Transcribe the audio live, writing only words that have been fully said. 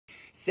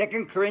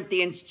2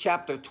 Corinthians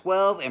chapter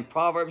 12 and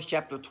Proverbs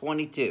chapter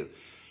 22.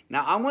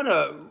 Now, I want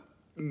to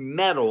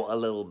meddle a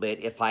little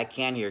bit if I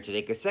can here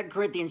today, because 2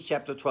 Corinthians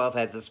chapter 12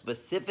 has a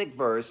specific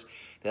verse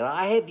that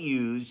I have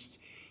used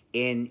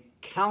in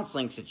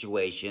counseling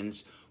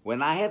situations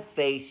when I have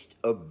faced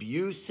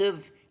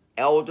abusive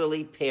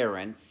elderly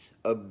parents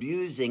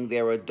abusing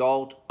their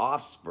adult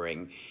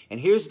offspring.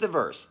 And here's the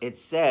verse. It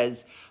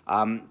says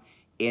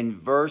in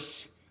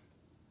verse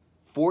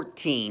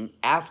 14,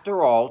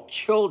 after all,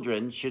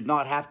 children should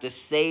not have to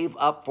save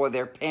up for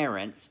their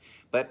parents,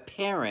 but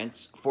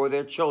parents for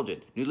their children.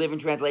 New Living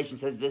Translation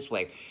says this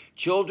way: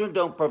 children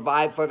don't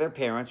provide for their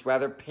parents,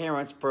 rather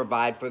parents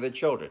provide for their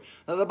children.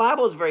 Now, the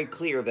Bible is very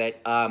clear that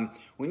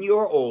when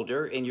you're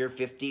older, in your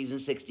 50s and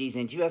 60s,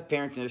 and you have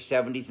parents in their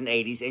 70s and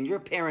 80s, and your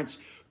parents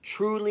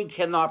truly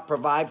cannot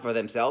provide for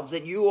themselves,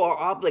 that you are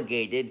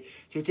obligated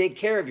to take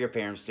care of your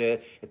parents, to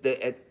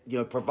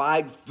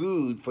provide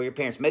food for your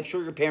parents, make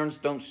sure your parents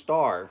don't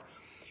starve.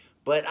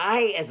 But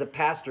I, as a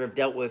pastor, have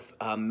dealt with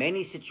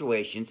many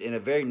situations in a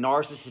very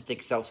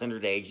narcissistic,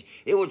 self-centered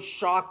age. It would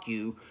shock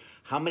you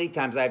how many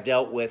times I've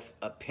dealt with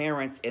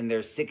parents in their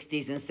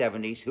 60s and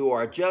 70s who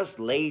are just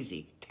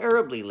lazy,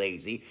 terribly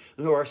lazy,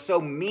 who are so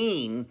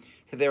mean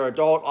to their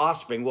adult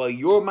offspring. Well,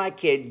 you're my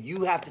kid,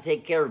 you have to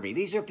take care of me.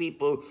 These are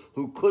people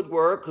who could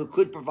work, who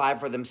could provide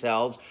for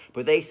themselves,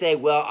 but they say,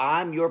 well,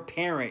 I'm your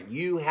parent,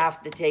 you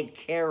have to take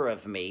care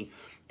of me.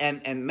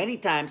 And many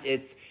times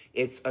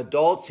it's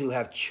adults who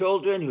have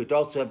children, who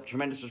adults who have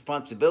tremendous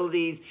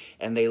responsibilities,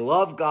 and they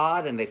love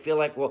God, and they feel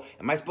like, well,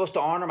 am I supposed to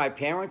honor my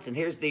parents? And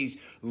here's these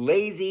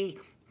lazy,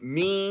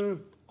 mean,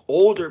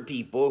 older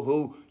people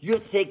who, you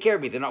have to take care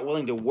of me. They're not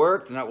willing to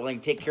work. They're not willing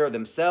to take care of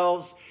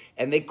themselves,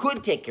 and they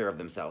could take care of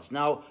themselves.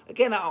 Now,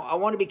 again, I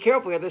want to be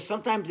careful here. There's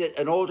sometimes that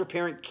an older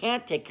parent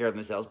can't take care of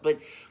themselves, but,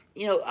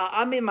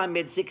 I'm in my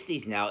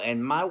mid-60s now,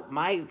 and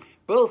my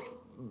both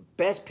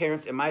best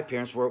parents and my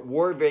parents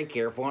were very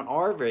careful and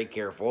are very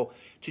careful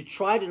to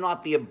try to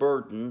not be a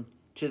burden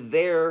to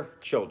their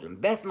children.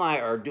 Beth and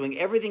I are doing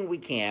everything we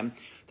can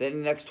that in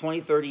the next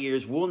 20, 30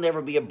 years, we'll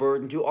never be a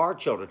burden to our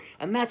children.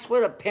 And that's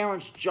what a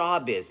parent's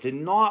job is, to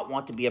not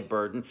want to be a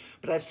burden.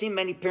 But I've seen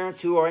many parents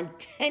who are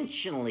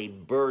intentionally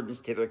burdens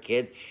to their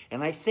kids.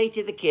 And I say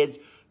to the kids,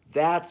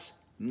 that's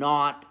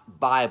not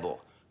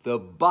Bible. The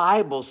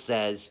Bible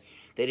says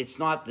that it's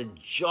not the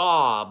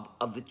job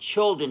of the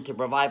children to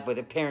provide for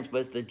the parents, but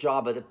it's the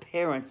job of the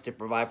parents to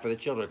provide for the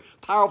children.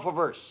 Powerful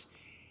verse.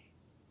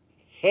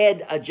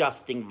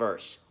 Head-adjusting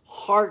verse.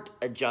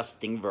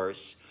 Heart-adjusting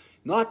verse.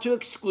 Not to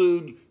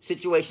exclude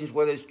situations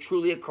where there's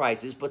truly a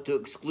crisis, but to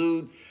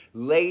exclude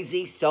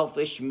lazy,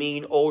 selfish,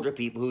 mean, older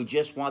people who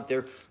just want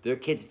their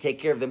kids to take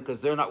care of them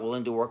because they're not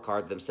willing to work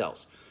hard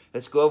themselves.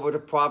 Let's go over to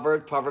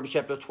Proverbs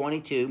chapter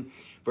 22,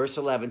 verse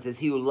 11 says,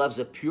 he who loves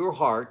a pure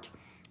heart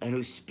and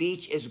whose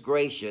speech is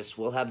gracious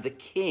will have the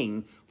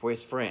king for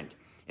his friend.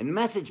 In the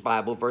Message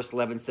Bible, verse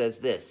 11 says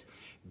this: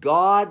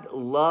 God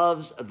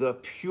loves the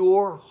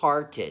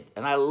pure-hearted.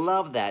 And I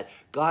love that.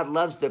 God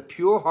loves the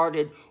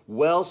pure-hearted,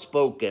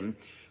 well-spoken.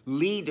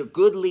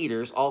 Good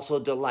leaders also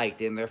delight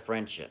in their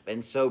friendship.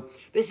 And so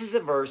this is a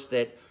verse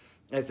that,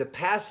 as a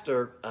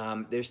pastor,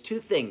 there's two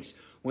things.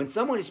 When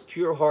someone is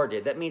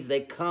pure-hearted, that means they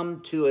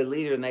come to a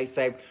leader and they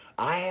say,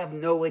 I have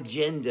no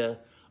agenda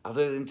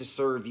other than to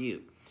serve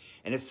you.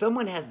 And if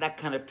someone has that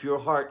kind of pure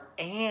heart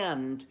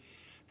and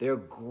they're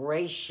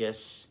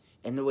gracious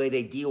in the way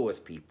they deal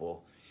with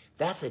people,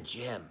 that's a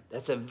gem.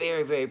 That's a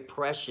very, very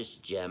precious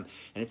gem.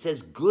 And it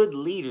says good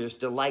leaders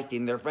delight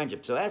in their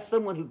friendship. So as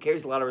someone who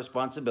carries a lot of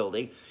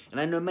responsibility, and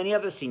I know many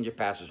other senior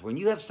pastors, when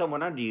you have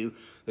someone under you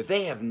that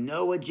they have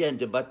no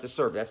agenda but to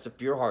serve, that's the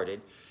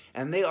pure-hearted,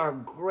 and they are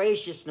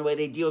gracious in the way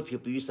they deal with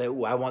people, you say,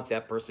 oh, I want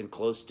that person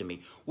close to me.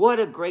 What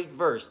a great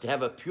verse. To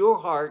have a pure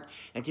heart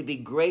and to be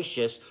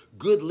gracious,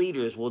 good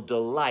leaders will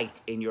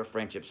delight in your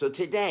friendship. So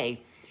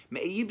today,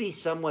 may you be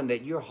someone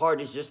that your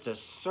heart is just to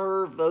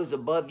serve those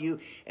above you,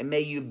 and may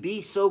you be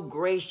so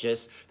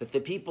gracious that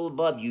the people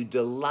above you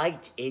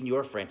delight in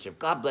your friendship.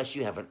 God bless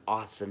you. Have an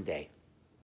awesome day.